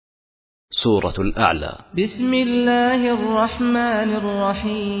سورة الأعلى. بسم الله الرحمن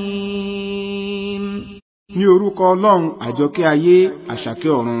الرحيم. ní orúkọ Ọlọ́run àjọkẹ́ ayé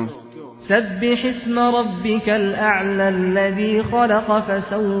àṣàkẹ́ ọ̀run. سبح اسم ربك الأعلى الذي خلق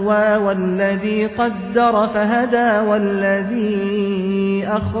فسوى والذي قدر فهدى والذي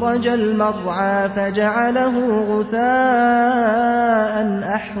أخرج المرعى فجعله غثاء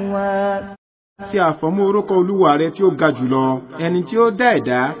أحوى. tí a fọ̀mọ́ orúkọ Olúwa rẹ̀ tí ó ga jùlọ, ẹni tí ó dá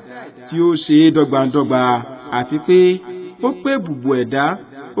ẹ̀dá tí ó ṣe é dọ́gbandọ́gba, àti pé ó pé bùbù ẹ̀dá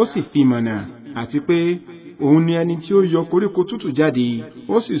ó sì fi mọ̀nà, àti pé òun ni ẹni tí ó yọ koríko tútù jáde,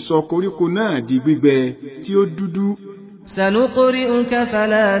 ó sì sọ koríko náà di gbígbẹ tí ó dúdú. سنقرئك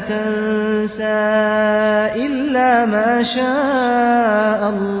فلا تنسى إلا ما شاء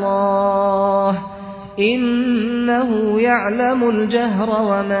الله إنه يعلم الجهر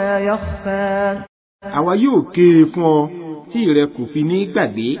وما يخفى. àwa yóò ké e fún ọ tí rẹ kò fi ní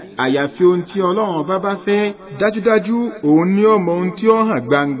gbàgbé àyàfi ohun tí Ọlọ́run bá fẹ́. dájúdájú òun ni ó mọ ohun tí ó hàn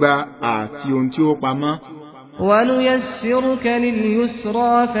gbangba àti ohun tí ó pamọ́. ونيسرك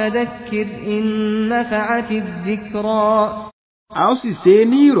لليسرى فذكر إن نفعت الذكرى. a ó sì ṣe é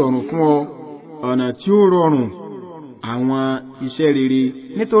ní ìrọ̀rùn fún ọ ọ̀nà tí ó rọrùn àwọn iṣẹ́ rere.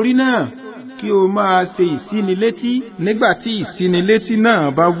 nítorí náà kí o máa ṣe ìsínilétí nígbà tí ìsínilétí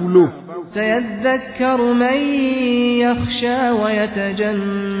náà bá wúlò. سيذكر من يخشى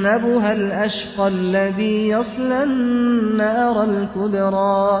ويتجنبها الأشقى الذي يصلى النار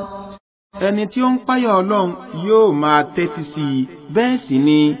الكبرى. ẹni tí ó ń páyà Ọlọ́run yóò máa tẹ́tí sí i, bẹ́ẹ̀ sì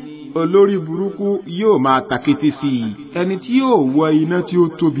ni olórí burúkú yóò máa tàkété sí i, ẹni tí yóò wọ iná tí ó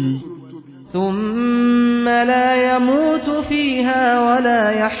tóbi. ثم لا يموت فيها ولا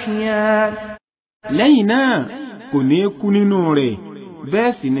يحيا. lẹ́yìn náà kò ní kú nínú rẹ̀,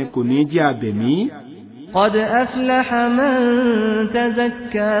 bẹ́ẹ̀ sì ni kò ní jẹ́ abẹ̀mí. قد أفلح من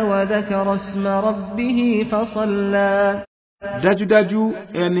تزكى وذكر اسم ربه فصلى. dájúdájú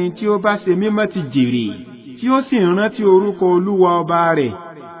ẹni tí ó bá ṣe mímọ́ ti jèrè, tí ó sì rántí orúkọ Olúwa ọba rẹ̀,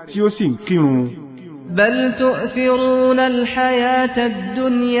 tí ó sì ń kírun. بل تؤثرون الحياة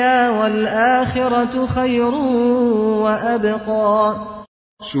الدنيا والآخرة خير وأبقى.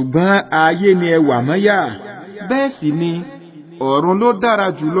 ṣùgbọ́n ayé ni ẹ wà mọ́yà, bẹ́ẹ̀ sì ni ọ̀run ló dára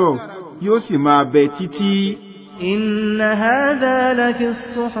jùlọ, yóò sì máa bẹ títí. إن هذا لفي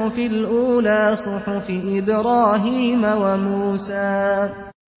الصحف الأولى صحف إبراهيم وموسى.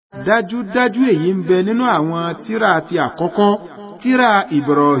 dájúdájú èyí ń bẹ nínú àwọn tírà ti àkọ́kọ́, tírà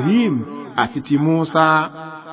Ibrahim àti ti Musa.